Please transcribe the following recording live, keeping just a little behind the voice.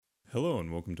Hello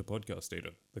and welcome to Podcast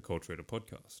Eater, the Culture Eater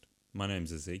podcast. My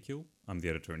name's Ezekiel, I'm the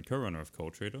editor and co-runner of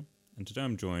Culture Eater, and today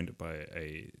I'm joined by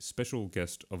a special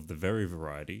guest of the very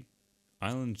variety,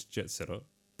 Island jet setter,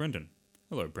 Brendan.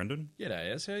 Hello, Brendan.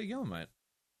 G'day, Ez. How you going, mate?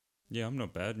 Yeah, I'm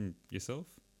not bad, and yourself?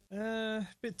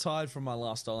 Bit tired from my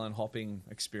last island hopping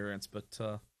experience, but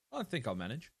I think I'll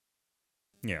manage.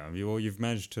 Yeah, you've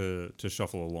managed to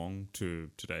shuffle along to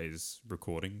today's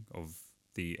recording of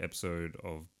the episode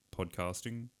of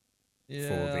podcasting for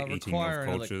the eating of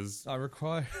cultures. I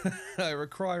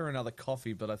require another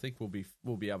coffee, but I think we'll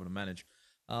be able to manage.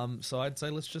 So I'd say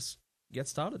let's just get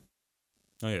started.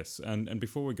 Oh yes, and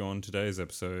before we go on, today's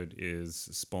episode is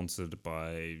sponsored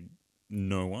by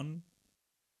no one.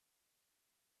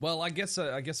 Well, I guess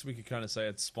we could kind of say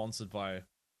it's sponsored by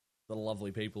the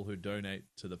lovely people who donate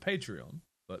to the Patreon,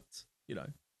 but you know,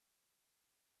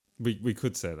 We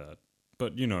could say that.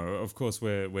 But, you know, of course,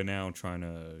 we're now trying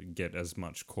to get as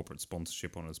much corporate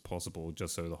sponsorship on as possible,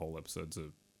 just so the whole episodes are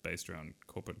based around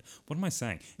corporate. What am I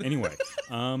saying? Anyway,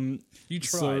 you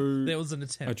tried. So there was an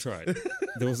attempt. I tried.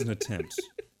 There was an attempt,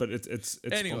 but it's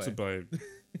Anyway. sponsored by.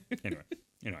 Anyway.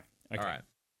 Okay. All right.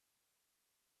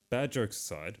 Bad jokes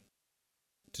aside,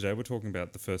 today we're talking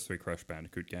about the first three Crash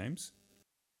Bandicoot games,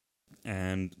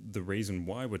 and the reason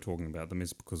why we're talking about them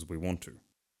is because we want to.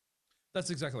 That's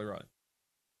exactly right.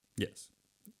 Yes.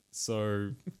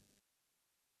 So,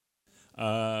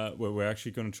 we're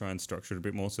actually going to try and structure it a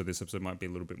bit more. So this episode might be a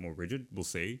little bit more rigid. We'll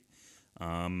see.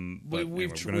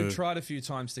 We've tried a few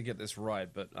times to get this right,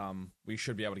 but we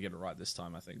should be able to get it right this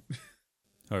time, I think.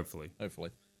 Hopefully.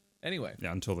 Anyway.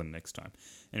 Yeah, until the next time.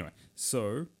 Anyway,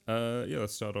 so,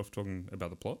 let's start off talking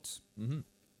about the plots.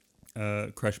 Mm-hmm.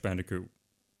 Crash Bandicoot,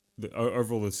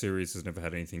 overall the series has never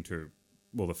had anything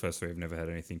the first three have never had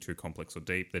anything too complex or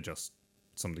deep. They're just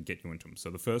something to get you into them. So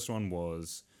the first one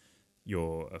was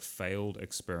a failed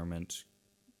experiment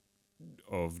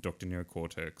of Dr. Neo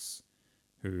Cortex,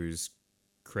 who's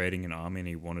creating an army and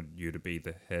he wanted you to be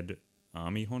the head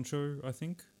army honcho, I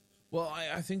think. Well,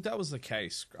 I think that was the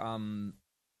case.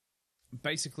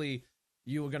 Basically,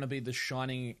 you were going to be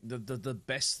the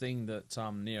best thing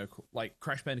that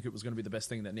Crash Bandicoot was going to be the best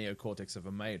thing that Neo Cortex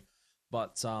ever made,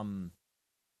 but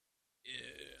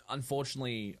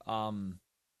unfortunately,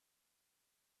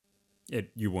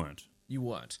 You weren't. you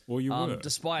weren't. Well, you were.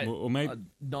 Despite or maybe,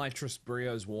 Nitrous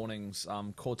Brio's warnings,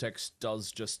 Cortex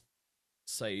does just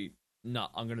say, "No,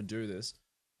 I'm going to do this."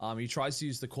 He tries to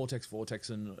use the Cortex Vortex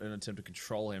in an attempt to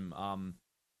control him.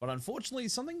 But unfortunately,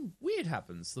 something weird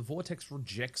happens. The Vortex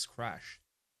rejects Crash,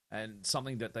 and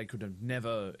something that they could have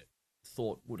never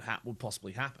thought would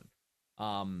possibly happen.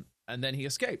 And then he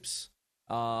escapes.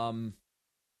 And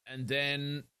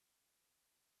then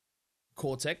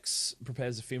Cortex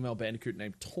prepares a female bandicoot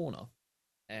named Torna,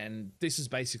 and this is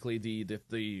basically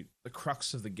the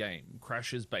crux of the game.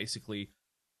 Crash is basically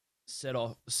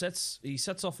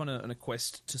sets off on a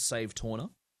quest to save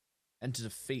Torna and to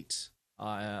defeat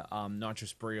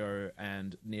Nitrous Brio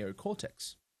and Neo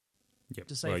Cortex. yep.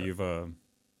 To save Well,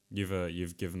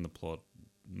 you've given the plot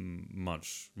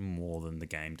much more than the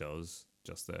game does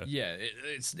just there. Yeah,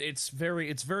 it's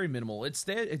very minimal. It's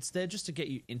there just to get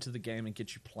you into the game and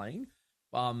get you playing.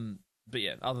 But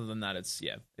yeah, other than that, it's.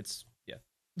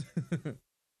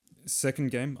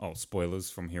 Second game. Oh, spoilers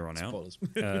from here on Spoilers.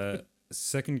 out.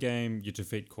 Second game, you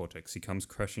defeat Cortex. He comes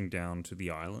crashing down to the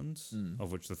islands,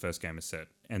 of which the first game is set.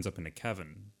 Ends up in a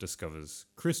cavern, discovers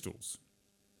crystals.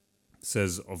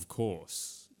 Says, of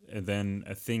course. And then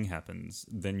a thing happens.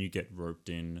 Then you get roped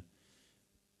in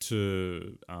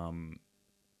to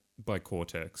by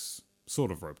Cortex,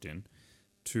 sort of roped in,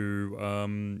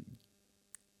 to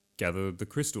gather the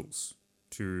crystals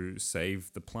to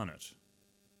save the planet.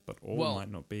 But all might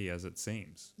not be as it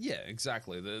seems. Yeah,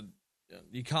 exactly.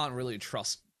 You can't really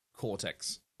trust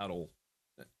Cortex at all.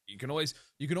 You can always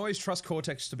trust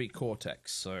Cortex to be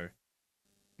Cortex. So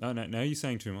No, now you're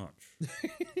saying too much.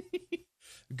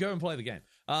 go and play the game.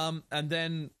 And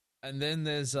then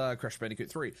there's Crash Bandicoot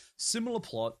 3. Similar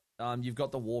plot. You've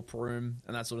got the warp room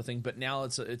and that sort of thing, but now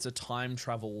it's a time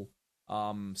travel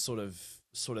sort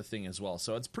of thing as well.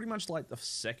 So it's pretty much like the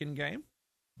second game,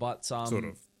 but sort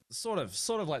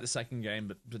of like the second game,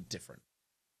 but different.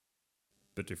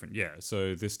 But different, yeah.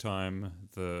 So this time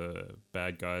the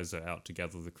bad guys are out to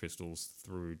gather the crystals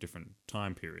through different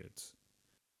time periods.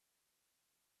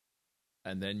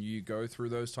 And then you go through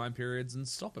those time periods and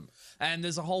stop them. And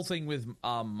there's a whole thing with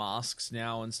masks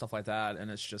now and stuff like that, and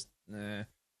it's just, No.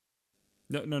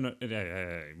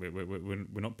 Hey.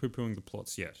 We're not poo-pooing the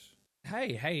plots yet.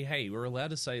 Hey, we're allowed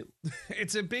to say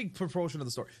it's a big proportion of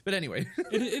the story. But anyway.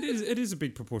 it is a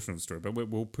big proportion of the story, but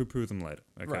we'll poo-poo them later,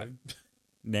 okay? Right.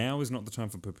 Now is not the time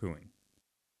for poo-pooing.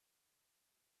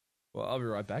 Well, I'll be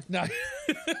right back. No.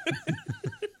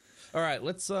 All right,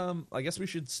 let's I guess we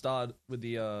should start with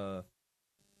the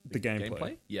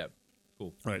gameplay. Yeah.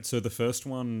 Cool. Right, so the first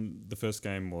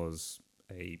game was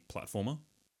a platformer.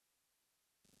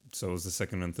 So it was the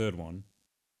second and third one.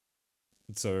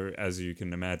 So as you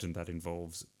can imagine, that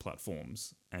involves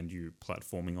platforms and you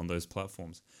platforming on those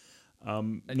platforms.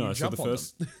 And you jump on them.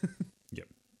 Yep.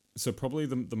 So probably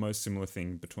the most similar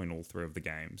thing between all three of the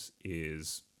games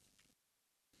is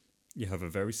you have a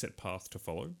very set path to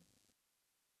follow.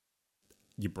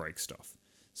 You break stuff.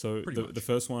 So the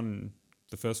first one,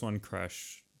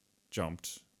 Crash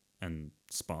jumped and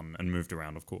spun and moved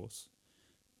around, of course.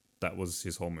 That was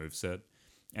his whole move set.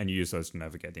 And you use those to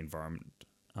navigate the environment.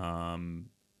 When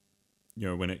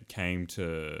it came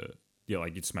to,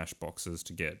 you'd smash boxes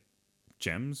to get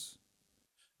gems.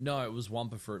 No, it was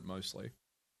Wumpa Fruit mostly.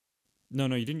 No,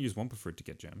 you didn't use Wumpa Fruit to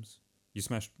get gems. You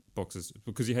smashed boxes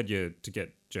because you had to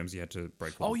get gems, you had to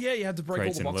break all. Oh yeah, you had to break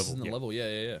all the boxes in the Yeah. level.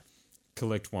 Yeah.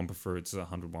 Collect Wumpa Fruits,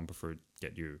 100 Wumpa Fruit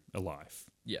get you a life.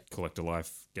 Yeah. Collect a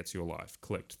life gets you a life.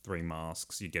 Collect 3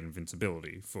 masks, you get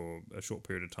invincibility for a short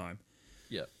period of time.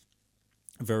 Yeah.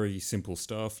 Very simple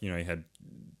stuff. You had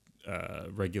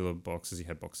regular boxes, you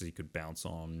had boxes you could bounce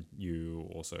on. You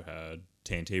also had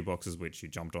TNT boxes, which you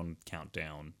jumped on, count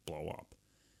down, blow up.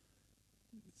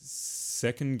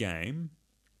 Second game,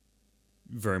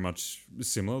 very much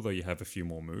similar, though you have a few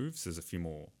more moves. There's a few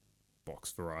more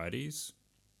box varieties.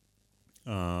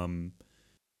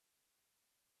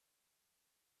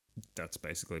 That's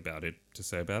basically about it to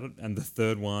say about it. And the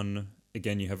third one,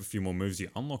 again, you have a few more moves. You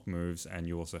unlock moves, and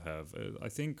you also have, I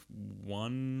think,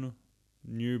 one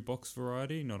new box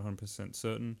variety. Not 100%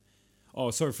 certain.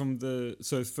 Oh, sorry. So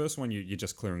the first one, you're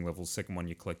just clearing levels. Second one,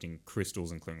 you're collecting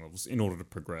crystals and clearing levels in order to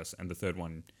progress. And the third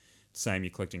one, same.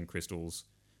 You're collecting crystals,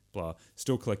 blah.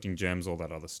 Still collecting gems, all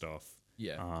that other stuff.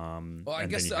 Yeah. Well, I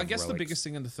guess the biggest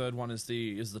thing in the third one is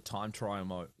the time trial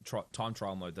mode. Time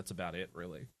trial mode. That's about it,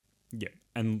 really. Yeah,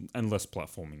 and less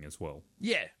platforming as well.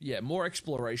 Yeah. More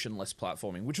exploration, less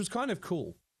platforming, which was kind of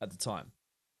cool at the time.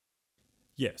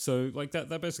 Yeah, so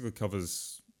that basically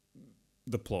covers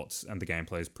the plots and the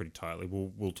gameplays pretty tightly.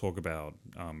 We'll talk about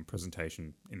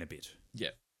presentation in a bit.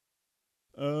 Yeah.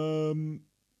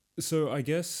 So I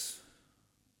guess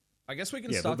we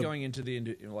can start going into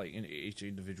in each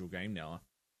individual game now.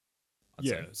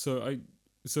 I'd say.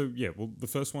 Well, the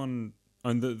first one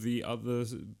and the other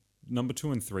number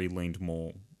 2 and 3 leaned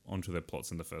more onto their plots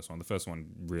than the first one. The first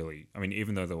one really, I mean,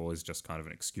 even though they're always just kind of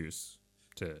an excuse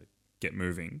to get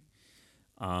moving.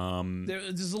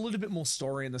 There's a little bit more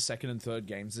story in the second and third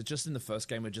games. It's just in the first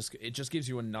game, it just gives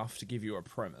you enough to give you a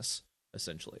premise,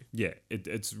 essentially. Yeah,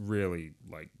 it's really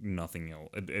like nothing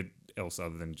else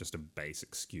other than just a base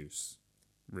excuse,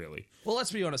 really. Well,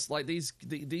 let's be honest. Like these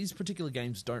particular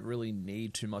games don't really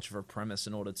need too much of a premise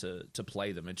in order to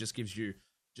play them. It just gives you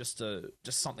just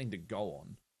something to go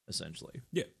on, essentially.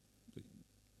 Yeah,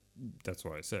 that's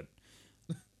what I said.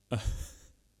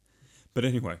 But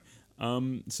anyway,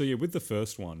 with the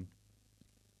first one,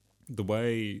 the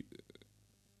way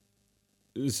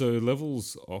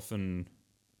levels often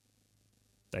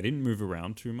they didn't move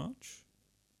around too much.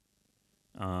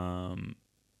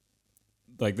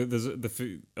 There's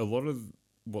a lot of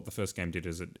what the first game did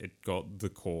is it got the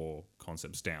core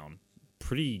concepts down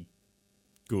pretty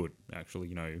good,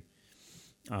 actually.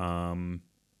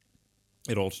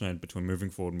 It alternated between moving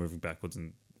forward, moving backwards,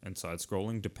 and side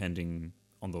scrolling depending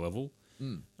on the level.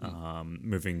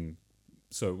 Moving.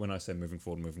 So when I say moving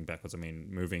forward, moving backwards, I mean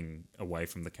moving away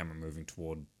from the camera, moving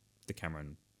toward the camera,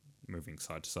 and moving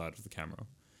side to side of the camera.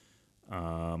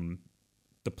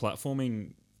 The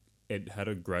platforming, it had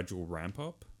a gradual ramp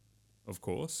up, of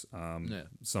course.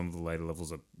 Some of the later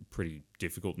levels are pretty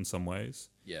difficult in some ways.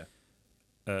 Yeah.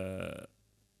 The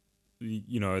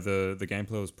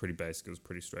gameplay was pretty basic. It was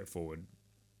pretty straightforward.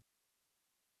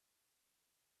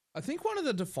 I think one of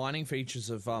the defining features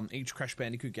of each Crash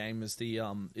Bandicoot game is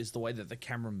the way that the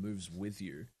camera moves with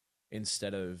you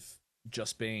instead of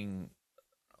just being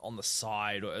on the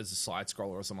side or as a side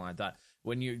scroller or something like that.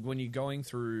 When you're going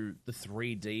through the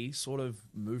 3D sort of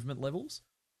movement levels,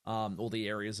 or the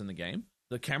areas in the game,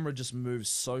 the camera just moves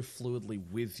so fluidly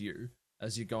with you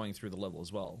as you're going through the level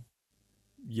as well.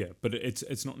 Yeah, but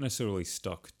it's not necessarily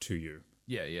stuck to you.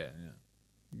 Yeah.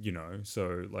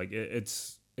 So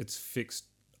it's fixed.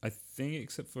 I think,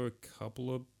 except for a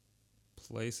couple of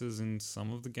places in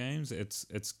some of the games, it's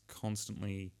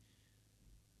constantly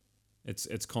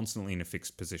in a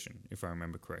fixed position, if I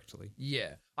remember correctly.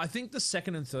 Yeah, I think the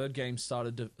second and third game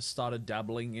started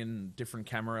dabbling in different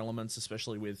camera elements,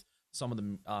 especially with some of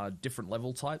the different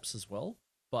level types as well.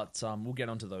 But we'll get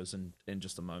onto those in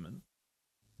just a moment.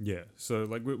 Yeah, so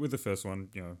like with the first one,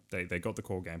 you know, they got the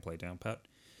core gameplay down pat.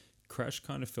 Crash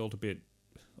kind of felt a bit,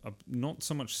 not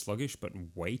so much sluggish, but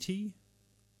weighty.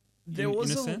 There in was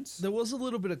a sense. there was a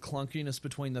little bit of clunkiness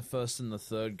between the first and the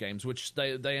third games, which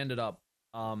they ended up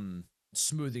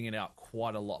smoothing it out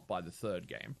quite a lot by the third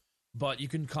game. But you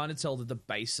can kind of tell that the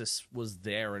basis was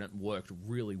there and it worked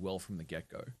really well from the get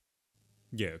go.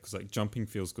 Yeah, because like jumping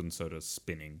feels good and so does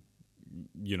spinning.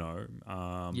 You know,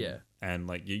 Yeah. and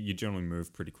like you generally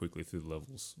move pretty quickly through the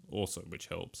levels, also, which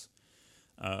helps.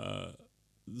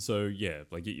 So yeah,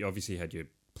 like you obviously had your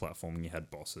platforming, you had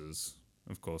bosses,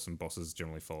 of course, and bosses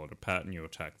generally followed a pattern. You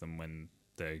attack them when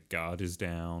their guard is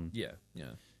down. Yeah,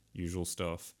 yeah. Usual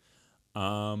stuff.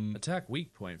 Attack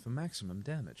weak point for maximum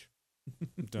damage.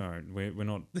 Don't we're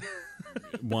not.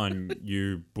 One,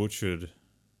 you butchered,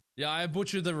 Yeah, I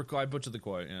butchered the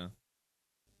quote. Yeah.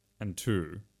 and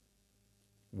two,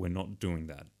 we're not doing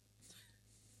that.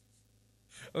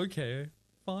 Okay,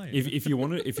 fine. If you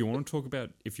want to talk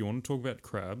about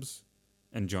crabs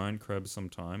and giant crabs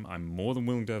sometime, I'm more than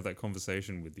willing to have that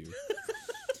conversation with you.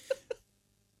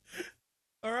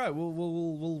 All right,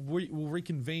 we'll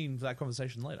reconvene for that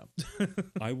conversation later.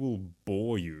 I will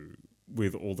bore you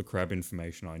with all the crab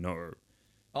information I know,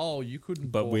 Oh, you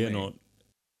couldn't. but bore we're me. not.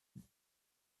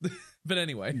 But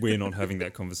anyway, We're not having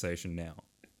that conversation now.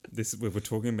 We're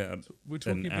talking about we're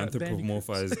talking an about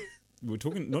anthropomorphized. We're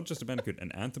talking not just a bandicoot,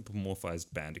 an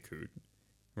anthropomorphized bandicoot,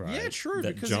 right? Yeah, true,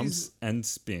 That because jumps he's- and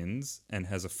spins and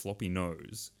has a floppy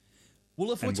nose.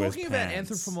 Well, if we're and wears talking about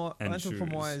pants and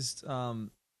anthropomorphized,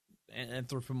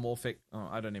 anthropomorphic,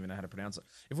 I don't even know how to pronounce it.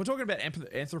 If we're talking about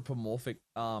anthropomorphic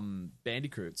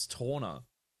bandicoots, Torna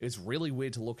is really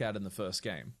weird to look at in the first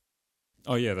game.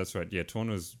 Oh yeah, that's right. Yeah,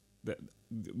 Torna's.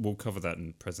 We'll cover that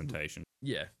in presentation.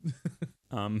 Yeah.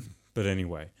 But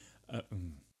anyway,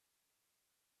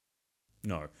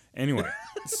 no. Anyway,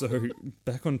 so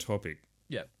back on topic.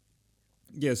 Yeah.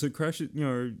 Yeah, so Crash, you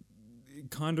know,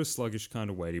 kind of sluggish, kind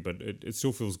of weighty, but it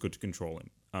still feels good to control him.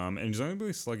 And he's only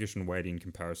really sluggish and weighty in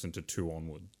comparison to 2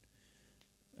 onward.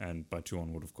 And by 2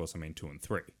 onward, of course, I mean 2 and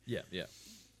 3. Yeah, yeah.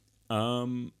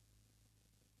 You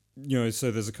know,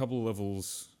 so there's a couple of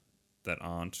levels that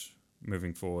aren't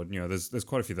moving forward. You know, there's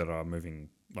quite a few that are moving,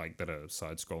 like, that are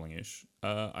side-scrolling-ish.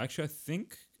 Actually, I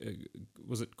think,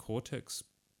 was it Cortex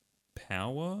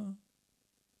Power?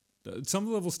 Some of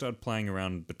the levels started playing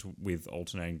around with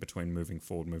alternating between moving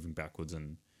forward, moving backwards,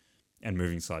 and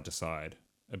moving side to side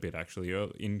a bit, actually,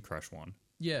 in Crash 1.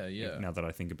 Yeah, yeah. Now that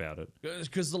I think about it.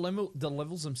 Because the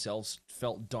levels themselves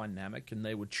felt dynamic and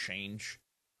they would change.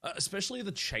 Especially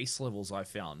the chase levels I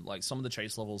found. Like, some of the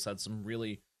chase levels had some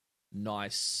really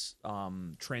nice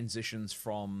transitions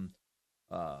from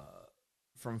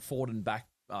forward and back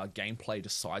gameplay to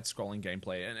side-scrolling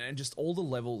gameplay. And just all the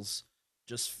levels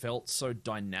just felt so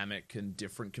dynamic and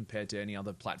different compared to any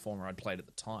other platformer I'd played at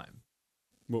the time.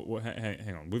 Well,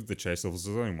 hang on. With the chase levels,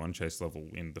 there's only one chase level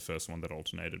in the first one that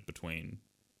alternated between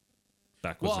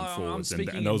backwards and forwards, and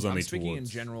that was only I'm speaking in towards...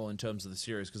 general in terms of the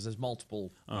series because there's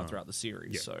multiple throughout the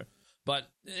series. Yeah. So, but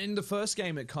in the first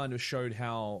game, it kind of showed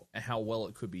how well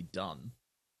it could be done.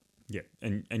 Yeah,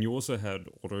 and you also had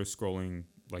auto-scrolling,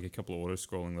 like a couple of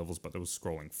auto-scrolling levels, but there was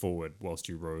scrolling forward whilst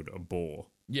you rode a boar.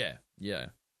 Yeah, yeah.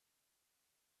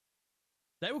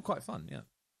 They were quite fun, yeah.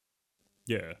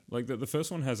 Yeah, like the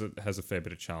first one has a fair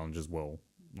bit of challenge as well,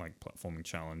 like platforming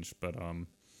challenge, but a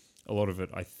lot of it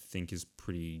I think is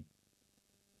pretty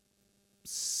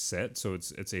set, so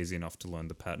it's easy enough to learn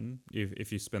the pattern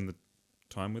if you spend the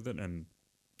time with it and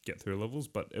get through levels.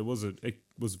 But it was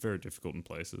very difficult in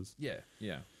places. Yeah,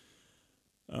 yeah.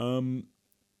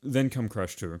 Then come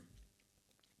Crash 2.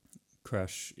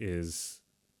 Crash is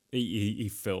he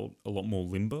felt a lot more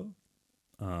limber.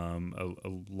 A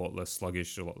lot less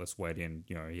sluggish, a lot less weighty, and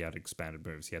you know he had expanded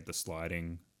moves. He had the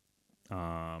sliding,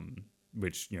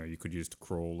 which you know you could use to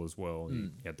crawl as well. He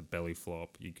had the belly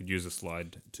flop. You could use a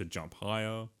slide to jump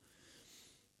higher.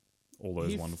 All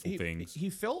those wonderful things.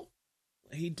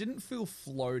 He didn't feel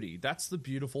floaty. That's the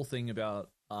beautiful thing about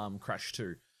Crash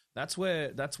 2. That's where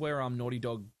Naughty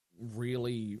Dog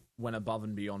really went above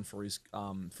and beyond for his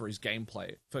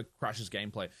gameplay, for Crash's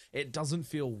gameplay. It doesn't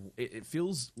feel it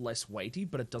feels less weighty,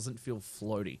 but it doesn't feel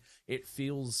floaty. It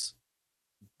feels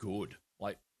good.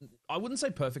 Like, I wouldn't say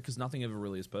perfect because nothing ever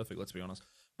really is perfect, let's be honest,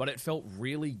 but it felt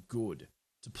really good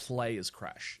to play as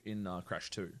Crash in Crash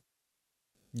 2.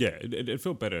 Yeah, it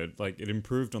felt better. Like it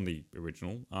improved on the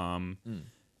original.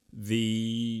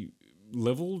 The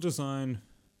level design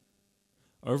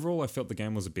overall, I felt the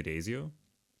game was a bit easier.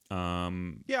 Yeah,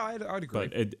 I'd agree.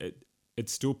 But it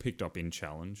still picked up in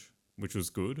challenge, which was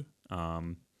good.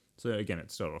 So again,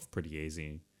 it started off pretty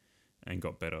easy and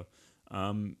got better.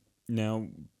 Now,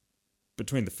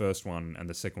 between the first one and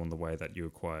the second one, the way that you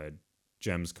acquired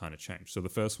gems kind of changed. So the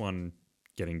first one,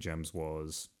 getting gems,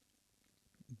 was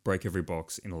break every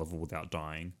box in a level without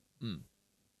dying.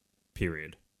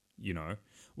 Period. You know,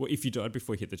 well, if you died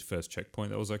before you hit the first checkpoint,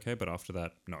 that was okay, but after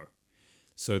that, no.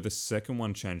 So the second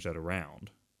one changed that around.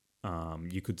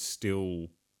 You could still,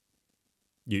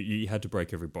 you had to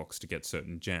break every box to get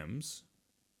certain gems,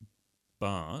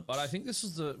 but I think this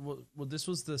was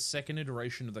the second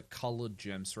iteration of the colored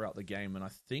gems throughout the game, and I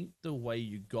think the way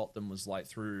you got them was like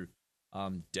through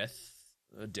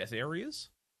death areas.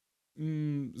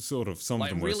 Sort of. Some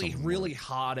like of them really, were, really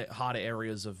harder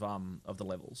areas of the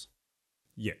levels.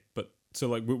 Yeah, but so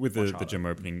like with the gem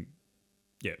opening,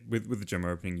 with the gem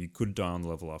opening, you could die on the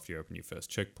level after you open your first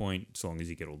checkpoint, so long as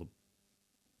you get all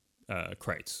the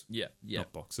crates. Yeah.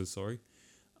 Not boxes, sorry.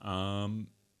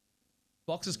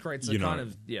 Boxes, crates are kind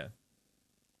of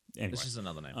Anyway, this is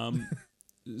another name.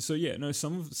 So yeah, no,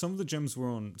 some of the gems were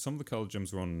on, some of the colored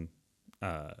gems were on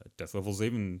death levels.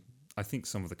 Even I think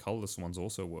some of the colorless ones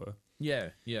also were.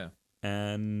 Yeah.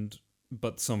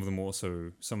 But some of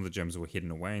the gems were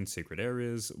hidden away in secret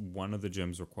areas. One of the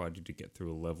gems required you to get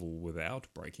through a level without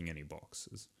breaking any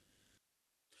boxes.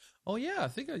 Oh yeah, I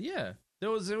think there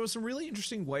was some really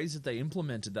interesting ways that they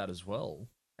implemented that as well,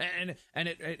 and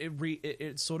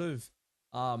it sort of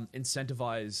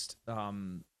incentivized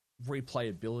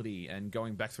replayability and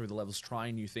going back through the levels,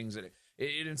 trying new things. It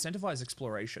incentivized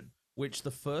exploration, which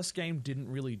the first game didn't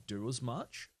really do as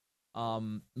much.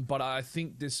 But I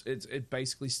think it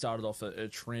basically started off a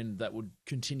trend that would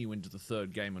continue into the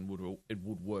third game and would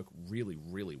work really,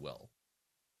 really well.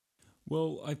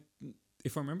 Well,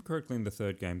 if I remember correctly, in the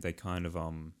third game, they kind of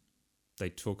they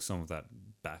took some of that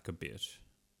back a bit,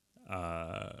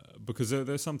 because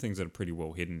there's some things that are pretty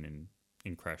well hidden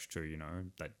in Crash 2. You know,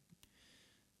 that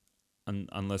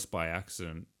unless by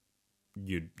accident,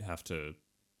 you'd have to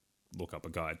look up a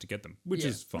guide to get them, which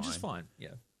is fine.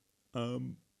 Yeah.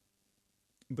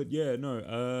 But yeah,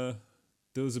 no,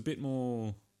 there was a bit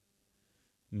more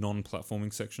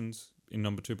non-platforming sections in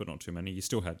number 2, but not too many. You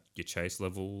still had your chase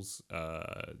levels.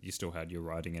 You still had your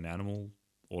riding an animal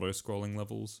auto-scrolling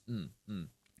levels.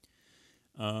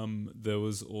 There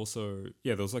was also,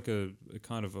 there was like a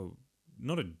kind of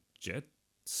not a jet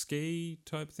ski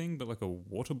type thing, but like a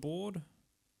waterboard.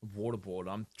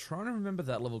 I'm trying to remember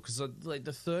that level because like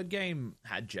the third game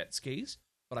had jet skis,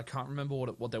 but I can't remember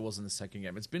what there was in the second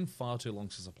game. It's been far too long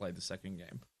since I played the second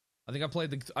game. I think I played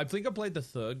the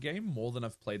third game more than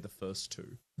I've played the first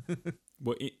two.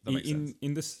 Well,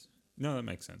 in this, no, that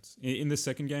makes sense. In the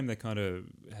second game, they kind of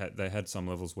had some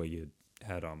levels where you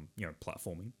had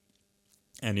platforming,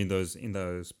 and in those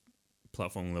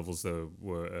platforming levels, there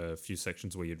were a few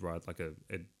sections where you'd ride like a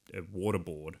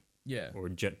waterboard, or a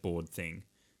jet board thing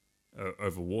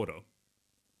over water.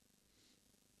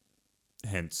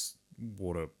 Hence,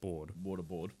 waterboard.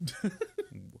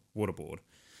 Waterboard.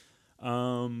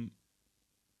 And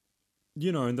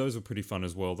those were pretty fun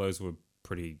as well. Those were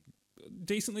pretty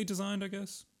decently designed, I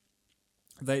guess.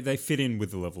 They fit in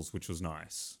with the levels, which was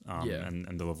nice.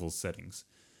 And the level settings.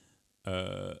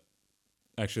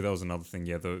 Actually, that was another thing.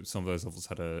 Yeah, some of those levels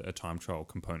had a time trial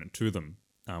component to them,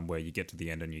 where you get to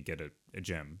the end and you get a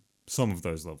gem. Some of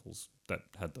those levels that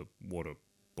had the water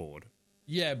board.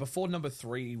 Yeah, before number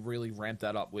 3 really ramped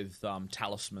that up with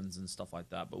talismans and stuff like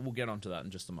that, but we'll get onto that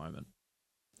in just a moment.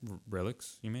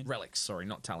 Relics, you mean? Relics, sorry,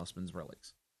 not talismans,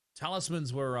 relics.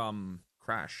 Talismans were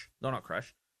Crash. No, not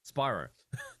Crash. Spyro.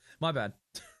 My bad.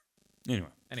 Anyway.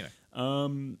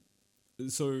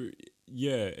 So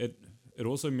yeah, it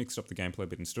also mixed up the gameplay a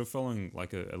bit. Instead of following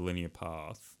like a linear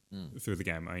path through the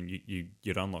game, I mean,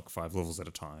 you'd unlock 5 levels at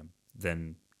a time,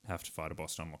 then have to fight a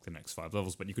boss to unlock the next 5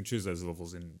 levels, but you could choose those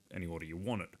levels in any order you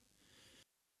wanted.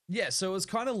 Yeah, so it was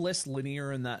kind of less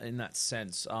linear in that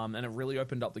sense, and it really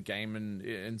opened up the game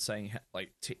and saying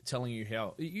like telling you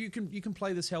how you can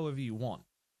play this however you want.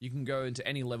 You can go into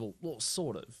any level, well,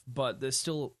 sort of, but there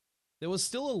was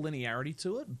still a linearity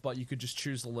to it, but you could just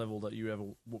choose the level that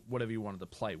whatever you wanted to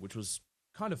play, which was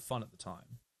kind of fun at the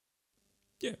time.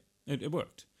 Yeah, it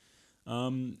worked.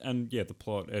 And yeah, the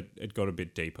plot it got a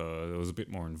bit deeper. It was a bit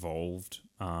more involved.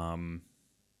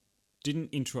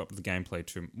 Didn't interrupt the gameplay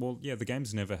too. Well, yeah, the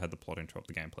game's never had the plot interrupt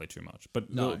the gameplay too much,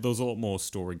 but there was a lot more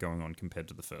story going on compared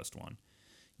to the first one.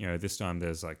 This time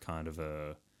there's like kind of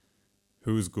a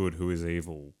who's good, who is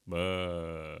evil.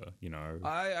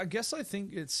 I guess I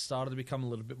think it started to become a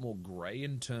little bit more grey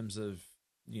in terms of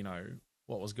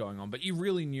what was going on, but you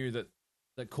really knew that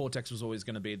Cortex was always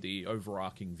going to be the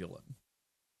overarching villain.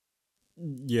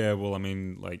 Yeah, well, I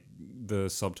mean, like, the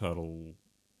subtitle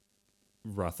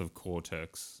Wrath of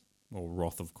Cortex, or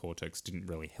Wrath of Cortex, didn't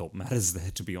really help matters there,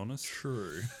 to be honest.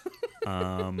 True.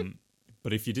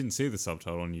 But if you didn't see the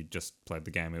subtitle and you just played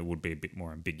the game, it would be a bit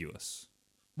more ambiguous.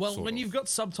 Well, sort when of. you've got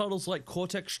subtitles like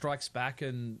Cortex Strikes Back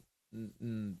and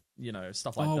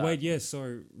stuff like that. Oh, wait, yeah,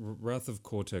 sorry. Wrath of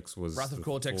Cortex was Wrath of the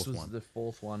Cortex fourth was one. the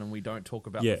fourth one, and we don't talk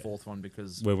about Yeah. the fourth one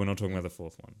because... Well, we're not talking about the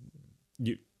fourth one.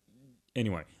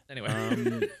 Anyway.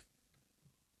 Anyway.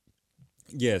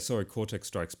 Yeah, sorry, Cortex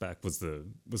Strikes Back was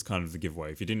kind of the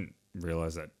giveaway. If you didn't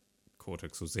realize that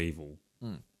Cortex was evil,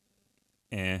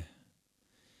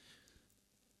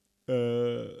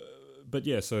 but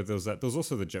yeah, so there was that. There was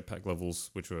also the jetpack levels,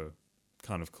 which were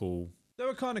kind of cool. They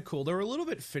were kind of cool. They were a little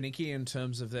bit finicky in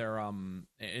terms of their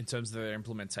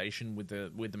implementation with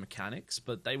the mechanics,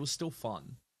 but they were still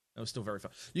fun. They were still very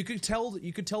fun. You could tell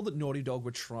that Naughty Dog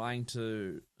were trying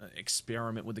to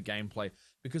experiment with the gameplay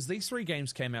because these three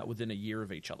games came out within a year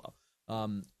of each other.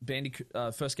 Bandicoot,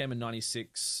 first game in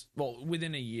 '96. Well,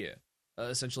 within a year,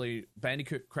 essentially.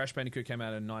 Crash Bandicoot came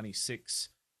out in '96.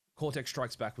 Cortex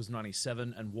Strikes Back was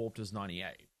 '97, and Warped was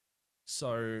 '98.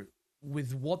 So,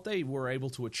 with what they were able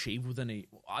to achieve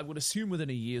I would assume within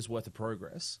a year's worth of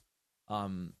progress,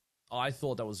 I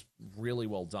thought that was really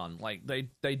well done. Like they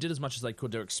did as much as they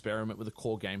could to experiment with the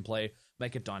core gameplay,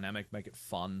 make it dynamic, make it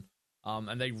fun,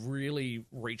 and they really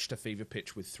reached a fever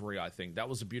pitch with 3. I think that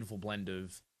was a beautiful blend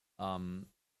of,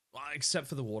 except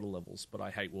for the water levels, but I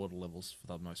hate water levels for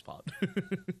the most part.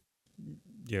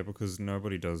 Yeah, because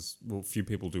nobody does. Well, few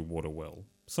people do water well.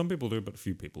 Some people do, but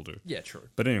few people do. Yeah, true.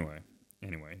 But anyway.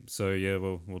 So yeah,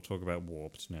 we'll talk about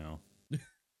Warped now.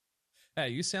 Hey,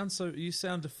 you sound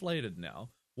deflated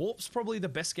now. Warp's probably the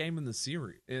best game in the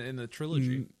series, in the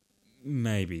trilogy.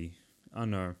 Maybe. I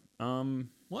know.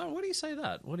 Why do you say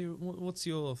that? What's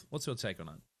your take on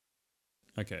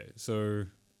it? Okay, so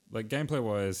like gameplay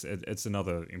wise, it's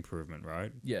another improvement,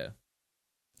 right? Yeah.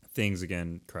 Things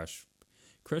again, Crash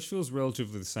feels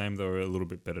relatively the same, though a little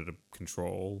bit better to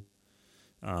control.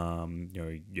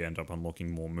 You end up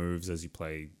unlocking more moves as you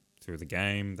play through the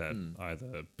game that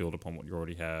either build upon what you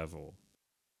already have or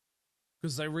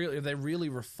because they really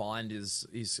refined his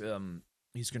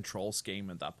control scheme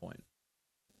at that point.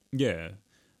 Yeah.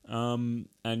 And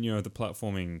the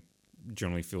platforming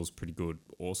generally feels pretty good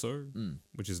also,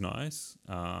 which is nice.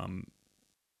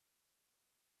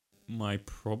 My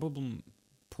problem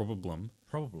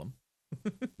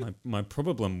my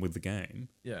problem with the game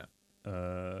yeah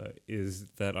is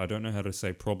that I don't know how to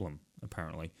say problem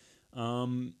apparently.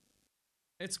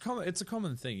 It's a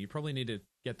common thing. You probably need to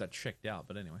get that checked out,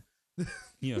 but anyway.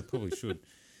 Yeah, I probably should.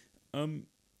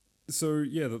 So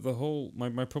yeah, the whole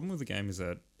my problem with the game is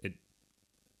that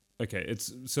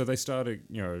it's so they started,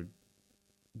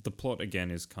 the plot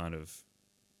again is kind of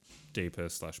deeper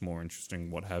 / more interesting,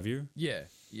 what have you. Yeah.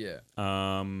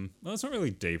 Well, it's not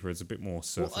really deeper. It's a bit more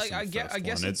surface. Well,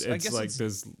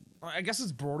 I guess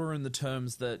it's broader in the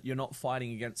terms that you're not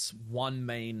fighting against one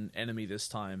main enemy this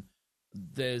time.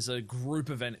 There's a group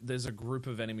of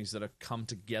enemies that have come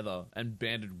together and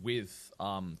banded with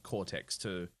Cortex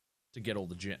to get all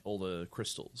the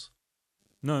crystals.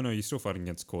 No, you're still fighting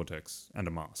against Cortex and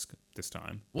a mask this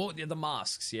time. Well, yeah, the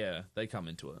masks, yeah, they come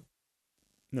into it.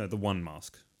 No, the one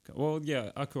mask. Well,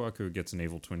 yeah, Aku gets an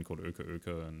evil twin called Uka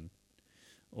Uka and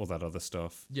all that other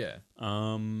stuff. Yeah.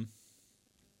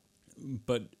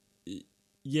 But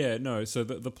yeah, no. So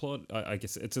the plot, I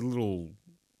guess, it's a little.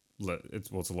 It's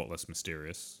a lot less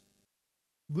mysterious.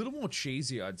 A little more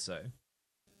cheesy, I'd say.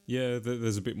 Yeah,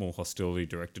 there's a bit more hostility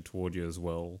directed toward you as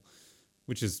well,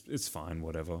 which it's fine,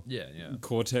 whatever. Yeah.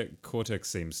 Cortex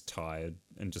seems tired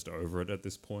and just over it at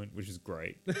this point, which is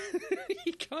great.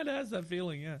 He kind of has that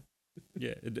feeling, yeah.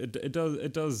 Yeah, it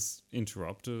does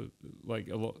interrupt like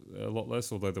a lot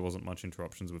less, although there wasn't much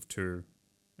interruptions with 2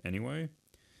 anyway.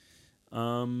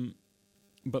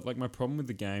 But like my problem with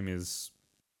the game is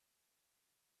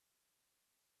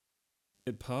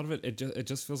part of it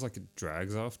just feels like it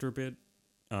drags after a bit.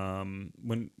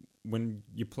 When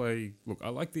you play, look, I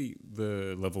like the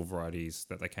level varieties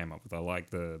that they came up with. I like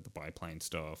the biplane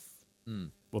stuff,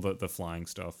 well the flying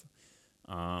stuff.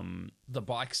 The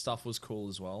bike stuff was cool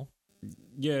as well.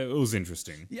 Yeah, it was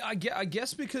interesting. Yeah, I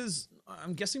guess because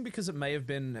I'm guessing because it may have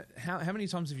been how many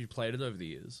times have you played it over the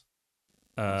years?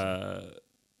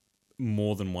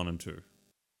 More than 1 and 2.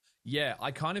 Yeah, I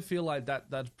kind of feel like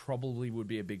that probably would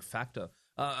be a big factor.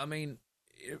 I mean,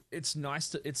 it's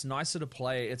nicer to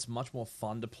play. It's much more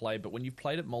fun to play. But when you've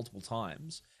played it multiple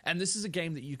times, and this is a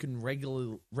game that you can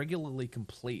regularly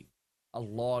complete a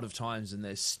lot of times, and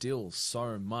there's still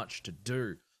so much to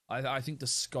do. I think the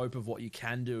scope of what you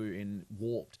can do in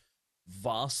Warped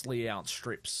vastly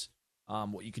outstrips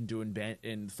what you can do in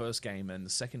the first game and the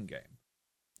second game.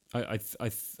 I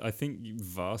think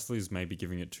vastly is maybe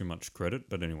giving it too much credit,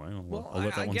 but anyway, I'll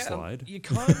let that one slide. You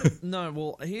kind of no.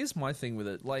 Well, here's my thing with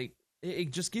it. Like,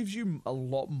 it just gives you a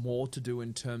lot more to do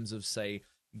in terms of, say,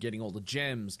 getting all the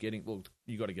gems,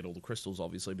 you got to get all the crystals,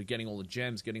 obviously, but getting all the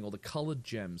gems, getting all the colored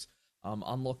gems,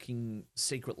 unlocking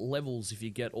secret levels if you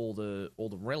get all the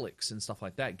relics and stuff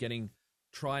like that,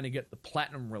 trying to get the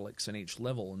platinum relics in each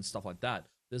level and stuff like that.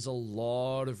 There's a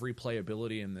lot of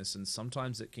replayability in this, and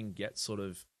sometimes it can get sort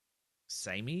of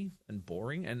samey and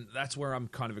boring, and that's where I'm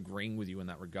kind of agreeing with you in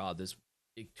that regard.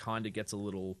 It kind of gets a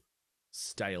little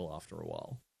stale after a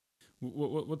while.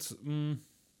 What's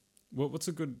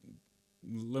a good?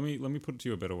 Let me put it to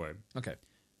you a better way. Okay.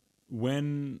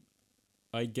 When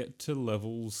I get to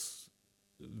levels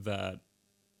that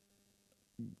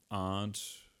aren't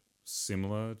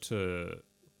similar to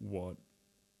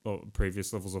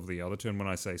previous levels of the other two, and when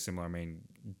I say similar, I mean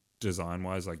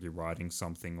design-wise, like you're riding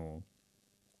something or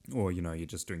you're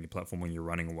just doing your platform when you're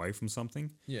running away from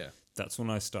something. Yeah. That's when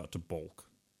I start to balk.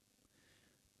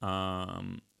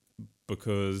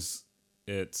 Because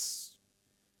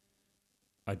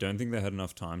I don't think they had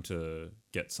enough time to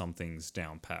get some things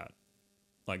down pat.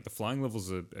 Like the flying levels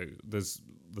the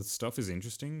stuff is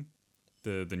interesting,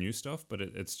 the new stuff, but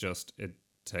it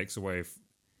takes away.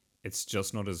 It's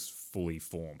just not as fully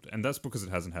formed, and that's because it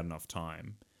hasn't had enough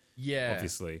time. Yeah,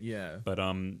 obviously. Yeah, but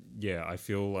I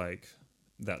feel like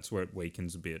that's where it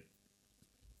weakens a bit.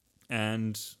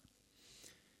 And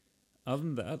other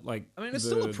than that, like, I mean, it's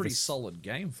still a pretty solid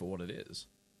game for what it is.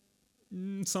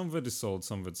 Some of it is solid,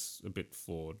 some of it's a bit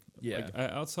flawed. Yeah.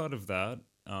 Like, outside of that,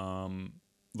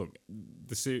 look,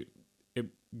 it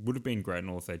would have been great and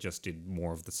all if they just did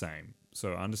more of the same.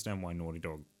 So I understand why Naughty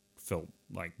Dog felt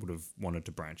like would have wanted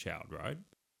to branch out, right?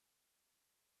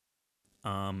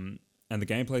 And the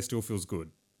gameplay still feels good.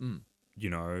 Mm.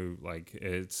 Like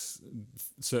it's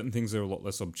certain things are a lot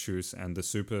less obtuse, and the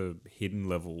super hidden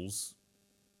levels,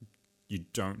 you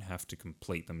don't have to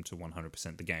complete them to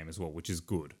 100% the game as well, which is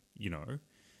good.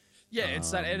 Yeah,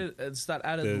 it's that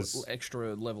added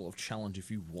extra level of challenge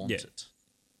if you want it.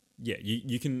 Yeah,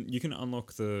 you can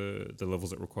unlock the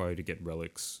levels that require you to get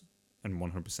relics and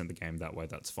 100% the game that way.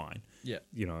 That's fine. Yeah,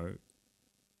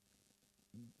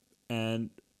 and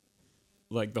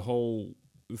like the whole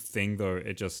thing though,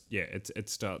 it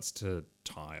starts to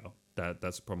tire.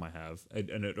 That's the problem I have,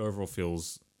 and it overall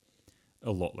feels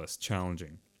a lot less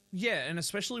challenging. Yeah, and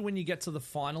especially when you get to the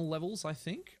final levels, I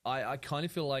think I kind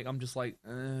of feel like I'm just like,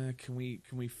 can we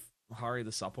hurry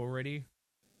this up already?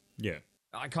 Yeah,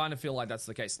 I kind of feel like that's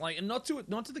the case. Like, and not to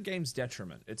the game's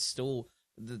detriment. It's still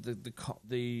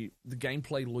the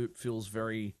gameplay loop feels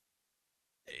very.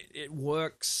 It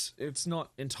works. It's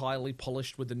not entirely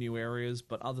polished with the new areas,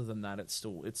 but other than that, it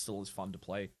still is fun to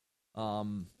play.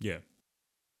 Yeah.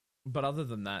 But other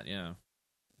than that, yeah.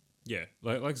 Yeah,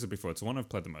 like I said before, it's the one I've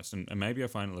played the most, and maybe I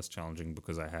find it less challenging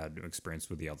because I had experience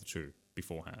with the other two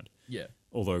beforehand. Yeah.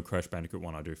 Although Crash Bandicoot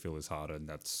 1 I do feel is harder, and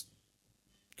that's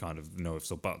kind of no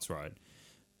ifs or buts, right?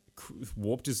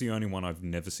 Warped is the only one I've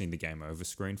never seen the game over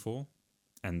screen for,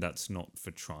 and that's not for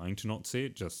trying to not see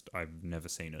it, just I've never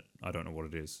seen it. I don't know what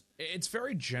it is. It's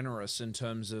very generous in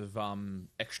terms of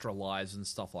extra lives and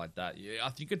stuff like that. I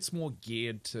think it's more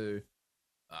geared to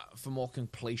for more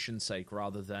completion's sake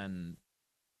rather than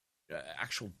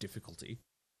actual difficulty.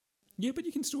 Yeah, but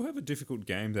you can still have a difficult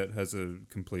game that has a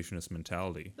completionist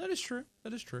mentality. That is true.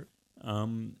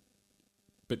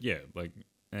 But yeah, like,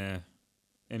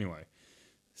 anyway.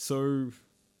 So,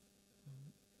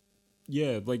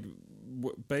 yeah, like,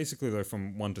 basically though,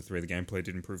 from 1 to 3, the gameplay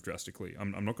did improve drastically.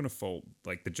 I'm not going to fault,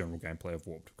 like, the general gameplay of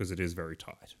Warped, because it is very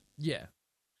tight. Yeah.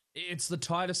 It's the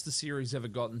tightest the series ever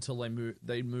got until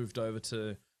they moved over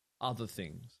to other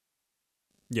things.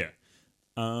 Yeah.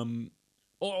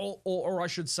 Or I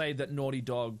should say that Naughty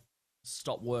Dog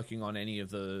stopped working on any of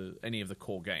the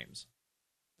core games.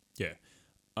 Yeah.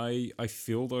 I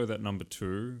feel though that number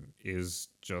 2 is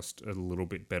just a little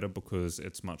bit better because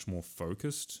it's much more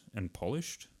focused and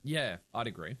polished. Yeah, I'd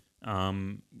agree.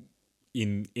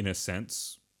 In a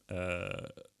sense,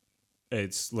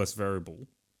 it's less variable,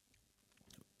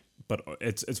 but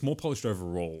it's more polished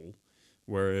overall,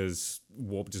 whereas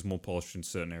Warped is more polished in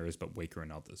certain areas but weaker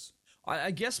in others.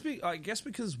 I guess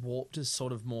because Warped is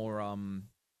sort of more I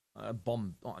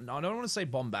don't want to say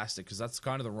bombastic because that's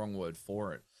kind of the wrong word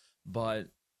for it, but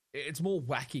it's more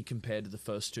wacky compared to the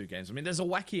first two games. I mean, there's a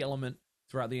wacky element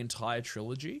throughout the entire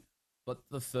trilogy, but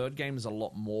the third game is a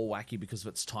lot more wacky because of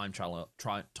its time travel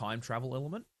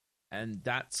element. and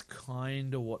that's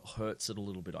kind of what hurts it a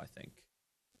little bit, I think.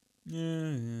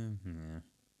 Yeah.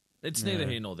 It's neither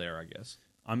here nor there, I guess.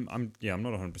 I'm not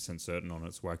 100% certain on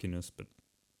its wackiness, but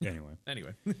anyway.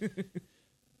 Anyway.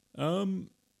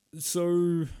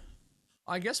 So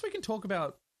I guess we can talk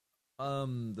about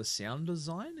the sound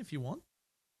design if you want.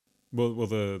 Well, we're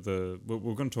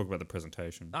going to talk about the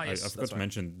presentation. Oh, yes, I forgot to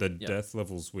mention the death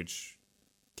levels which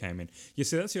came in. You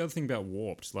see, that's the other thing about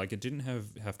Warped. Like, it didn't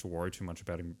have to worry too much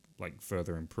about him like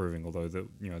further improving, although there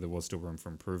was still room for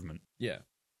improvement. Yeah.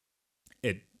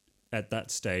 It at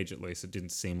that stage, at least, it didn't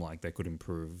seem like they could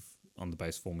improve on the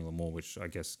base formula more, which I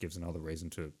guess gives another reason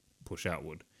to push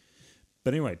outward.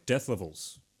 But anyway, death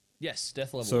levels. Yes,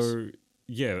 death levels. So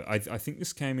yeah, I think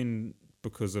this came in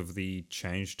because of the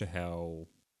change to how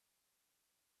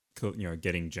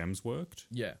getting gems worked.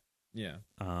 Yeah.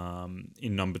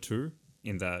 In number 2,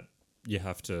 in that you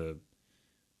have to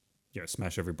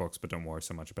smash every box but don't worry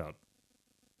so much about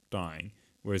dying.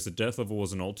 Whereas the death level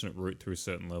was an alternate route through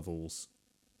certain levels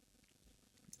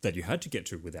that you had to get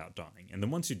to without dying. And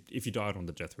then if you died on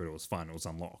the death route, it was fine, it was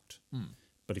unlocked.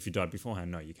 But if you died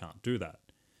beforehand, no, you can't do that.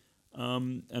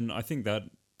 And I think that,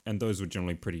 and those were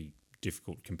generally pretty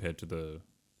difficult compared to the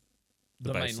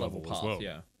base main level path, as well.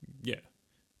 Yeah.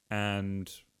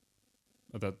 And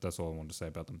that's all I wanted to say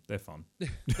about them. They're fun.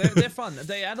 they're fun.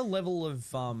 They add a level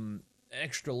of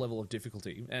extra level of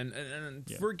difficulty, and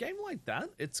for a game like that,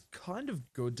 it's kind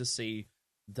of good to see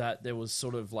that there was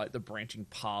sort of like the branching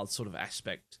paths sort of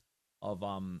aspect of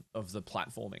the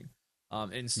platforming.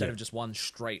 Instead of just one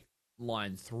straight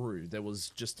line through, there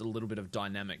was just a little bit of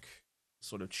dynamic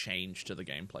sort of change to the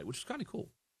gameplay, which is kind of cool.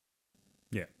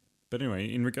 Yeah. But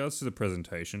anyway, in regards to the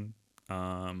presentation,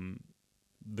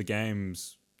 the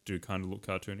games do kind of look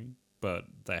cartoony, but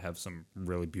they have some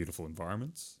really beautiful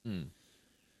environments.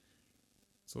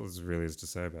 That's all there really is to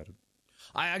say about it.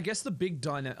 I guess the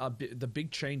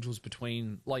big change was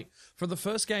between, like, for the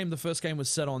first game was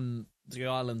set on the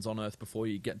islands on Earth before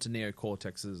you get to Neo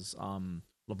Cortex's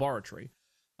laboratory.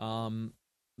 The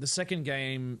second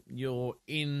game, you're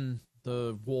in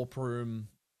the warp room.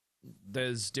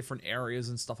 There's different areas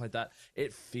and stuff like that.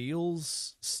 It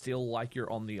feels still like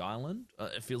you're on the island.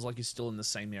 It feels like you're still in the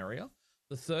same area.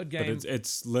 The third game... But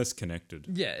it's less connected.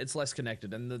 Yeah, it's less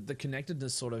connected. And the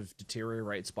connectedness sort of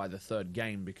deteriorates by the third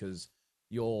game because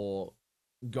you're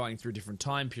going through different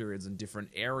time periods and different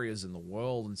areas in the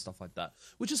world and stuff like that,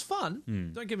 which is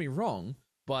fun. Don't get me wrong.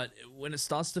 But when it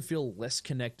starts to feel less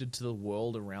connected to the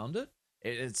world around it,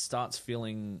 it starts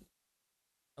feeling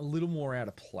a little more out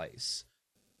of place.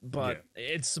 But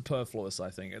it's superfluous, I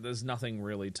think. There's nothing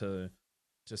really to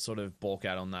sort of balk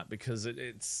out on that because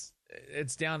it's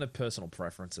down to personal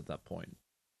preference at that point.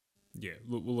 Yeah,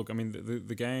 look. I mean,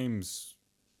 the games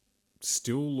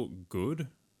still look good.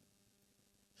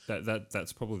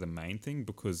 That's probably the main thing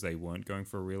because they weren't going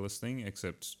for a realist thing,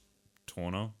 except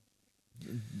Torna.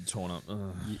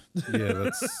 Yeah,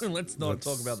 let's not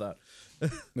talk about that.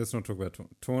 Let's not talk about Torna.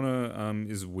 Torna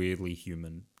is weirdly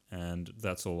human. And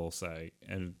that's all I'll say.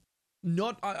 And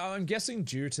I'm guessing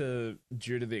due to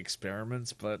the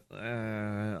experiments, but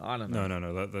I don't know.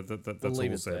 No. That's all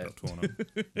we'll say about Torna.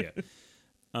 Yeah.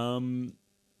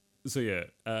 So yeah.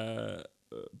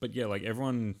 But yeah, like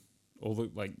everyone,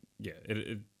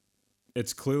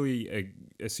 it's clearly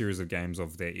a series of games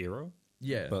of their era.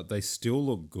 Yeah. But they still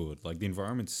look good. Like the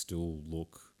environments still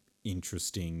look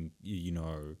interesting.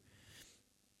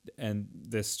 And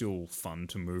they're still fun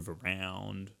to move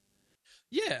around.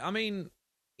 Yeah, I mean,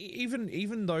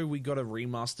 even though we got a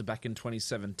remaster back in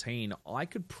 2017, I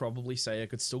could probably say I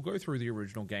could still go through the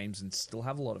original games and still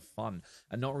have a lot of fun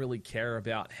and not really care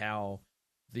about how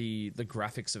the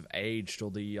graphics have aged or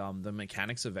the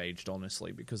mechanics have aged,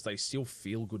 honestly, because they still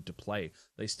feel good to play.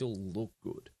 They still look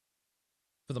good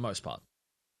for the most part.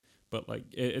 But like,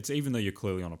 it's even though you're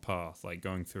clearly on a path, like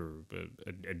going through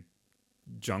a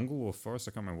jungle or forest,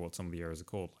 I can't remember what some of the areas are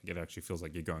called. Like, it actually feels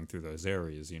like you're going through those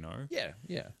areas, Yeah.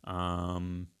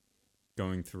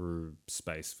 Going through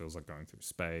space feels like going through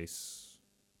space,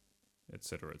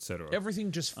 etc., etc.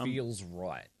 Everything just feels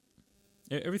right.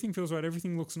 Everything feels right.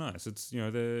 Everything looks nice. It's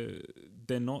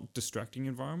they're not distracting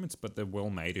environments, but they're well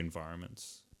made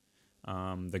environments.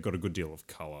 They've got a good deal of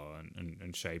color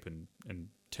and shape and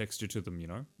texture to them.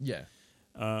 Yeah.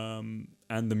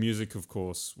 And the music, of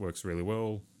course, works really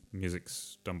well.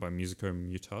 Music's done by Musico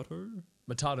Mutato.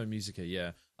 Mutato Musica,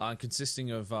 yeah. Consisting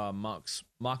of Mark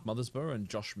Mothersbaugh and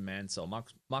Josh Mansell.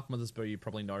 Mark Mothersbaugh you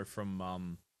probably know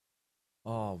from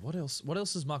what else? What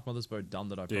else has Mark Mothersbaugh done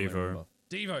that I probably remember?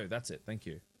 Devo, that's it. Thank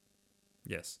you.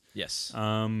 Yes.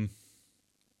 I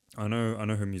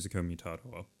know who Musico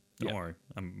Mutato are. Don't worry,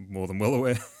 I'm more than well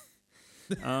aware.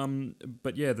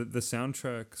 But yeah, the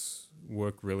soundtracks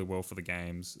work really well for the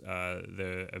games.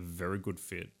 They're a very good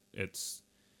fit.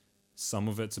 Some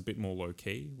of it's a bit more low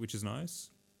key, which is nice.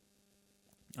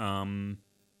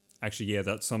 Actually, yeah,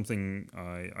 that's something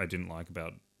I didn't like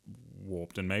about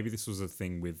Warped, and maybe this was a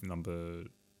thing with number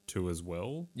 2 as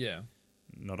well. Yeah.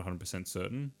 Not 100%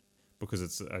 certain,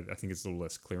 because I think it's a little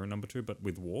less clear in number 2. But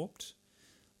with Warped,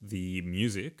 the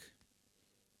music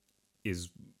is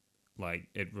like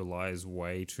it relies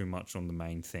way too much on the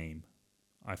main theme,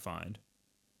 I find.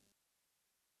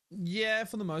 Yeah,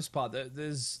 for the most part,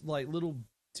 there's like little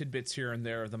tidbits here and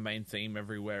there of the main theme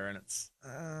everywhere, and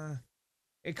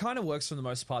it kind of works for the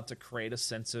most part to create a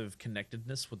sense of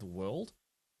connectedness with the world,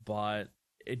 but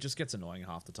it just gets annoying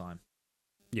half the time.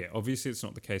 Yeah, obviously it's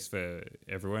not the case for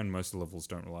everywhere, and most of the levels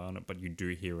don't rely on it, but you do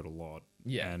hear it a lot.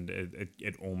 Yeah. And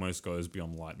it almost goes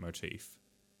beyond leitmotif.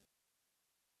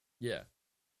 Yeah.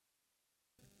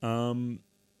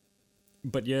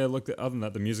 But yeah, look, other than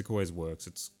that, the music always works.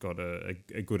 It's got a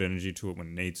good energy to it when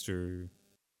it needs to.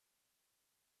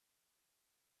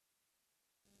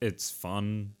 It's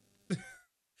fun.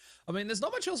 I mean, there's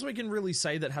not much else we can really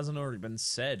say that hasn't already been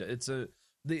said.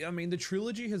 The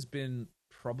trilogy has been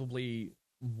probably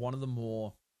one of the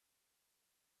more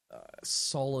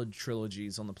solid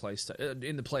trilogies on the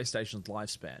in the PlayStation's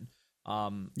lifespan.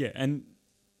 Yeah, and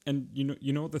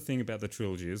you know what the thing about the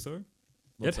trilogy is though?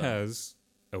 What's it that? has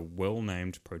a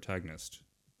well-named protagonist,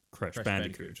 Crash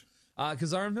Bandicoot.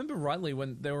 Because I remember rightly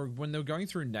when they were going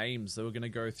through names, they were going to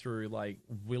go through like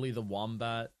Willy the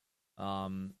Wombat,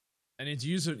 and it's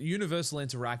Universal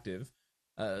Interactive.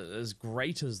 As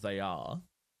great as they are,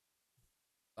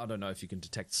 I don't know if you can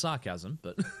detect sarcasm,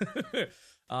 but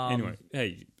Anyway,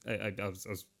 hey, I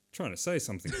was trying to say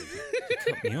something. You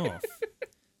cut me off.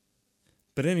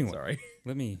 But anyway, sorry.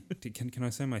 Can I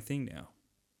say my thing now?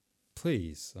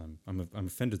 Please, I'm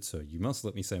offended, sir. You must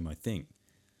let me say my thing.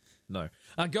 No,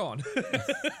 go on.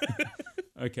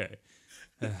 Okay.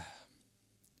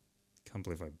 Can't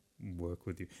believe I work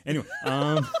with you. Anyway,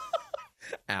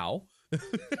 Ow.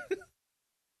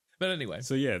 But anyway.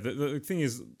 So yeah, the thing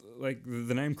is, like,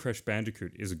 the name Crash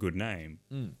Bandicoot is a good name,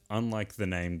 unlike the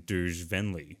name Douge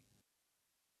Venley,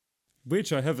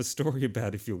 which I have a story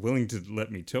about if you're willing to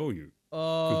let me tell you.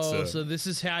 Oh, so this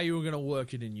is how you were going to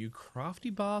work it in, you crafty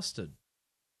bastard.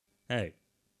 Hey.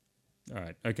 All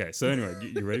right. Okay. So anyway,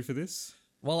 you ready for this?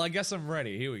 Well, I guess I'm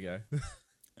ready. Here we go.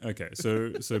 Okay.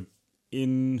 So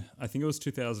in, I think it was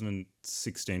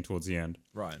 2016 towards the end.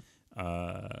 Right.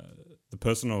 The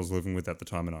person I was living with at the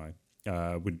time and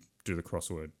I would do the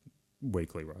crossword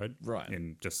weekly, right? Right.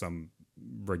 In just some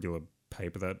regular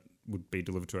paper that would be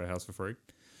delivered to our house for free.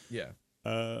 Yeah.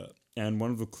 And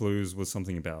one of the clues was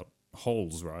something about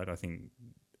holes, right? I think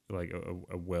like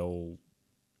a well-made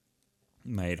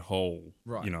hole,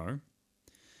 right. You know?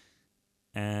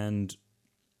 And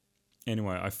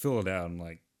anyway, I fill it out and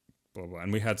like, blah, blah.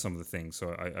 And we had some of the things,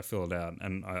 so I fill it out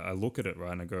and I look at it,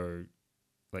 right? And I go,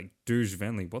 like, Douge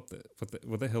Venley, what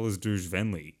the hell is Douge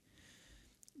Venley?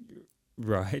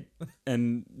 Right?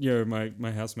 And, you know,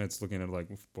 my housemate's looking at it like,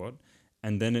 what?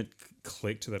 And then it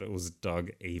clicked that it was Doug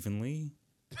Evenly.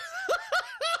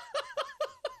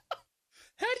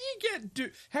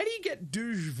 How do you get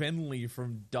Douge Venley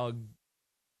from Doug?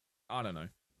 I don't know.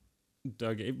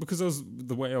 Doug, because it was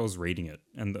the way I was reading it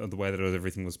and the way that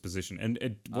everything was positioned. And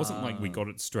it wasn't like we got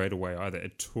it straight away either.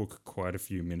 It took quite a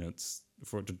few minutes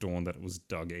for it to dawn that it was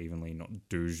Doug Evenly, not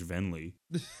Douge Venley.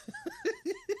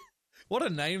 What a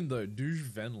name, though, Douge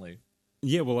Venley.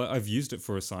 Yeah, well, I've used it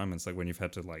for assignments, like when you've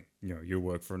had to, like, you know, you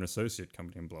work for an associate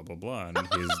company and blah, blah, blah, and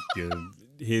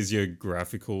here's your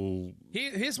graphical...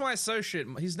 Here's my associate.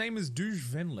 His name is Douge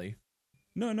Venley.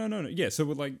 No. Yeah, so,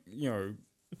 like, you know,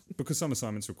 because some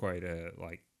assignments require you to,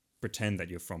 like, pretend that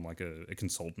you're from, like, a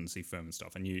consultancy firm and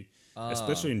stuff, and you,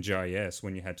 especially in GIS,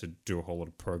 when you had to do a whole lot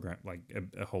of program, like,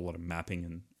 a whole lot of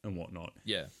mapping and whatnot.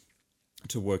 Yeah.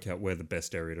 To work out where the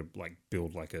best area to like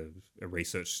build like a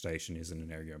research station is in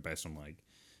an area based on like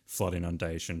flood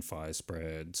inundation, fire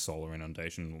spread, solar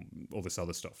inundation, all this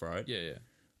other stuff, right? Yeah.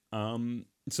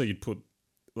 So you'd put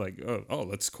like, oh,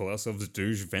 let's call ourselves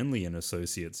Douge Venley and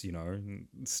Associates, you know, and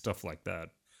stuff like that.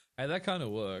 Hey, that kind of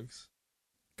works.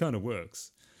 Kind of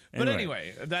works. But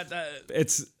anyway, that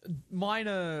it's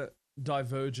minor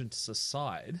divergence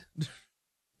aside.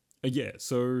 Yeah.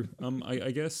 So I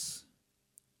guess.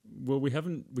 Well, we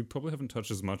probably haven't touched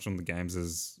as much on the games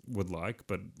as would like,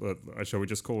 but shall we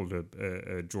just call it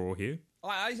a draw here?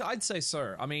 I'd say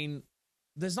so. I mean,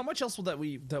 there's not much else that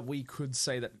we could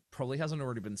say that probably hasn't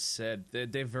already been said.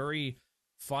 They're very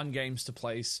fun games to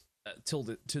play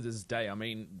to this day. I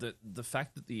mean, the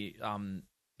fact that the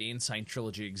the Insane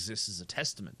trilogy exists as a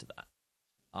testament to that.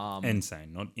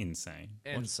 Insane, not insane.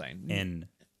 Insane. N.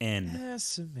 Yeah,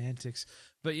 semantics.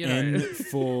 But, you N know.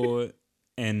 for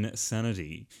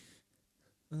insanity.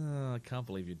 I can't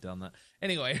believe you've done that.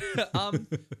 Anyway,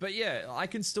 but yeah, I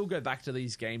can still go back to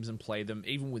these games and play them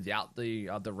even without the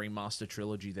remaster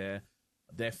trilogy there.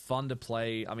 They're fun to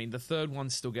play. I mean, the third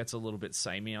one still gets a little bit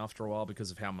samey after a while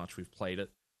because of how much we've played it.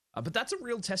 But that's a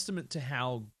real testament to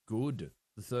how good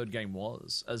the third game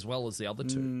was, as well as the other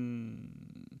two.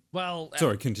 Well,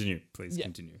 sorry, continue. Please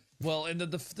continue. Well, and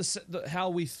how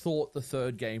we thought the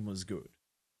third game was good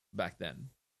back then.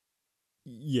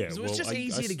 Yeah, it was just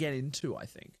easier to get into, I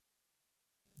think.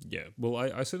 Yeah, well,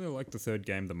 I certainly liked the third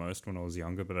game the most when I was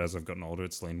younger, but as I've gotten older,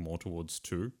 it's leaned more towards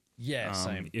 2. Yeah,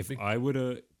 same. If I were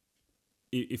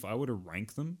to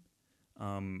rank them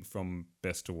from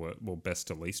best to best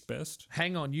to least best.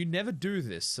 Hang on, you never do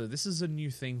this, so this is a new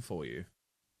thing for you.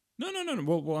 No.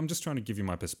 Well, I'm just trying to give you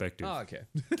my perspective. Oh, okay.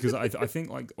 Because I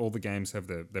think like all the games have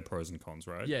their pros and cons,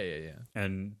 right? Yeah.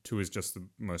 And 2 is just the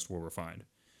most well refined.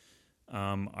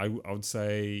 I would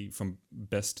say from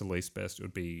best to least best, it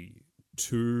would be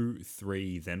 2,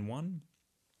 3, then 1.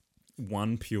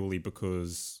 1 purely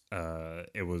because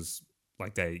it was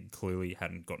like they clearly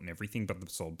hadn't gotten everything, but the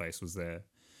solid base was there.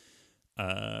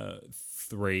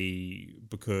 3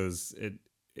 because it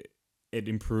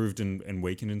improved and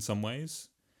weakened in some ways.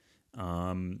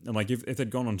 And like if they'd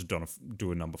gone on to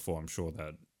do a number 4, I'm sure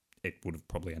that it would have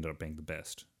probably ended up being the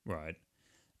best, right?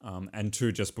 And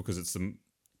 2 just because it's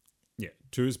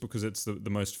 2 is because it's the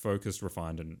most focused,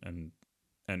 refined,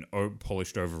 and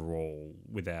polished overall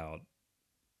without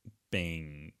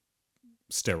being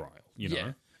sterile, you know?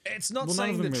 Yeah. It's not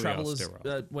saying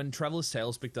that when Traveler's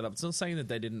Tales picked it up, it's not saying that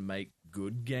they didn't make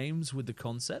good games with the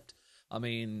concept. I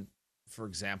mean, for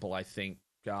example, I think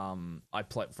from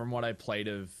what I played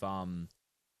of,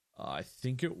 I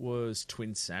think it was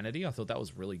Twinsanity. I thought that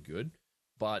was really good.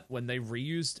 But when they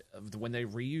reused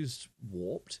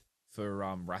Warped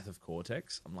for Wrath of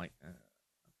Cortex, I'm like,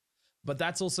 but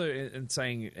that's also in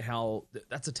saying how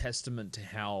that's a testament to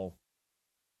how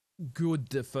good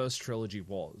the first trilogy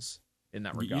was in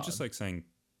that regard. You just like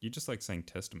saying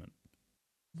testament.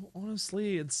 Well,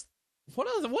 honestly, it's what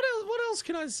else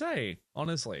can I say?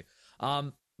 Honestly,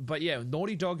 but yeah,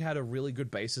 Naughty Dog had a really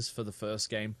good basis for the first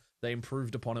game. They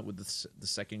improved upon it with the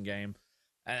second game.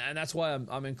 And that's why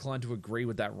I'm inclined to agree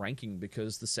with that ranking,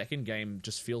 because the second game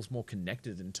just feels more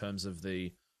connected in terms of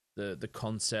the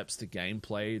concepts, the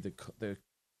gameplay,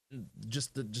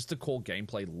 just the core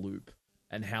gameplay loop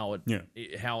and how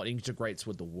it integrates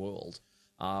with the world.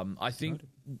 I think.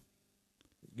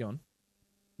 Go on.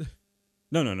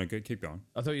 No. Keep going.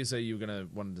 I thought you said you were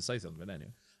wanted to say something, but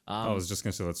anyway. I was just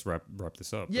gonna say let's wrap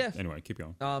this up. Yeah. But anyway, keep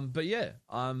going. But yeah,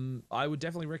 I would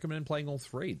definitely recommend playing all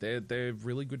 3. They're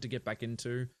really good to get back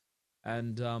into,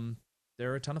 and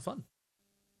they're a ton of fun.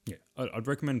 Yeah, I'd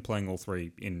recommend playing all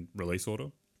 3 in release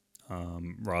order,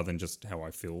 rather than just how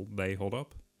I feel they hold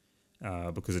up,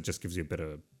 because it just gives you a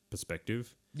better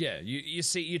perspective. Yeah,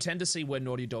 you tend to see where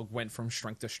Naughty Dog went from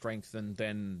strength to strength, and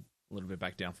then a little bit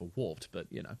back down for Warped, but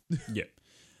you know. Yeah.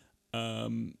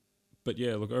 But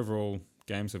yeah, look, overall,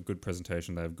 games have good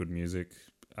presentation, they have good music,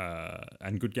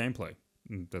 and good gameplay.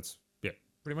 That's,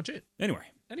 pretty much it. Anyway.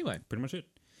 Pretty much it.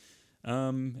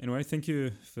 Anyway, thank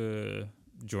you for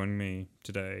joining me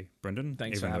today, Brendan.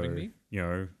 Thanks for having me. You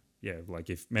know, like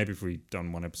if we'd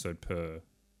done one episode per,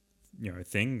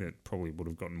 thing, that probably would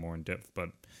have gotten more in depth,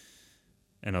 but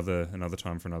another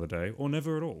time for another day, or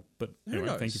never at all. But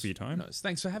anyway, thank you for your time. Who knows?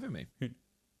 Thanks for having me.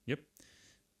 Yep.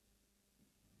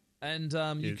 And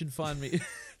you can find me.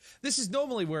 This is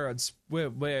normally where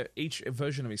each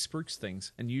version of me spruiks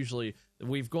things, and usually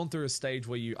we've gone through a stage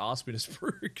where you ask me to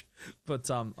spruik, but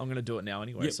I'm going to do it now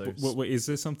anyway. Yeah, so, wait, is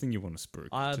there something you want to spruik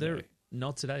today?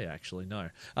 Not today, actually. No.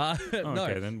 Okay,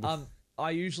 no. then. I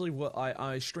usually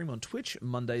I stream on Twitch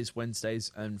Mondays,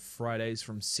 Wednesdays, and Fridays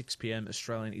from 6 p.m.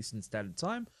 Australian Eastern Standard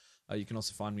Time. You can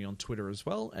also find me on Twitter as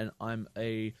well, and I'm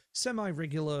a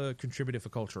semi-regular contributor for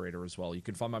Culture Eater as well. You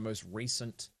can find my most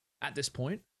recent, at this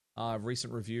point,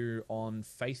 recent review on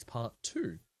Faith Part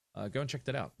 2. Go and check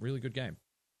that out. Really good game.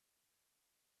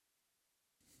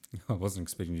 I wasn't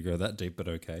expecting you to go that deep, but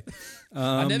okay.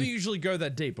 I never usually go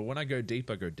that deep, but when I go deep,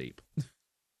 I go deep.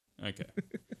 Okay.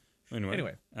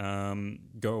 Anyway.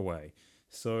 Go away.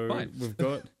 So Fine. We've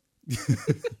got...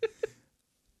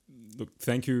 Look,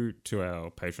 thank you to our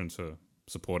patrons for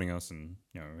supporting us and,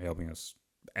 helping us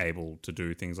able to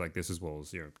do things like this, as well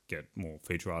as, get more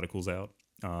feature articles out.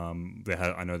 I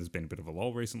know there's been a bit of a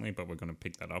lull recently, but we're going to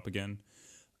pick that up again.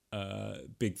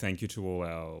 Big thank you to all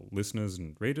our listeners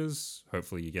and readers.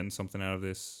 Hopefully you're getting something out of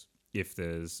this. If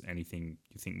there's anything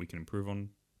you think we can improve on,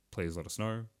 please let us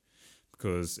know.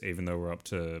 Because even though we're up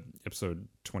to episode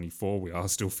 24, we are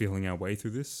still feeling our way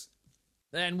through this.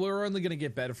 And we're only going to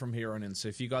get better from here on in. So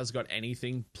if you guys got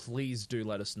anything, please do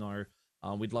let us know.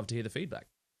 We'd love to hear the feedback.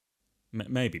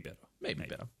 Maybe better. Maybe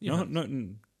better.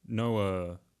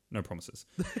 No promises.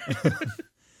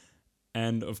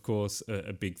 And of course,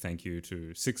 a big thank you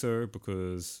to Sixo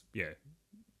because, yeah,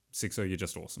 Sixo, you're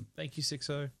just awesome. Thank you,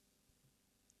 Sixo.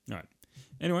 All right.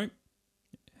 Anyway,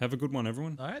 have a good one,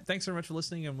 everyone. All right. Thanks very much for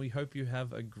listening, and we hope you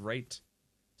have a great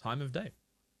time of day.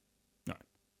 All right.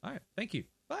 All right. Thank you.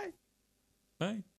 Bye. Bye.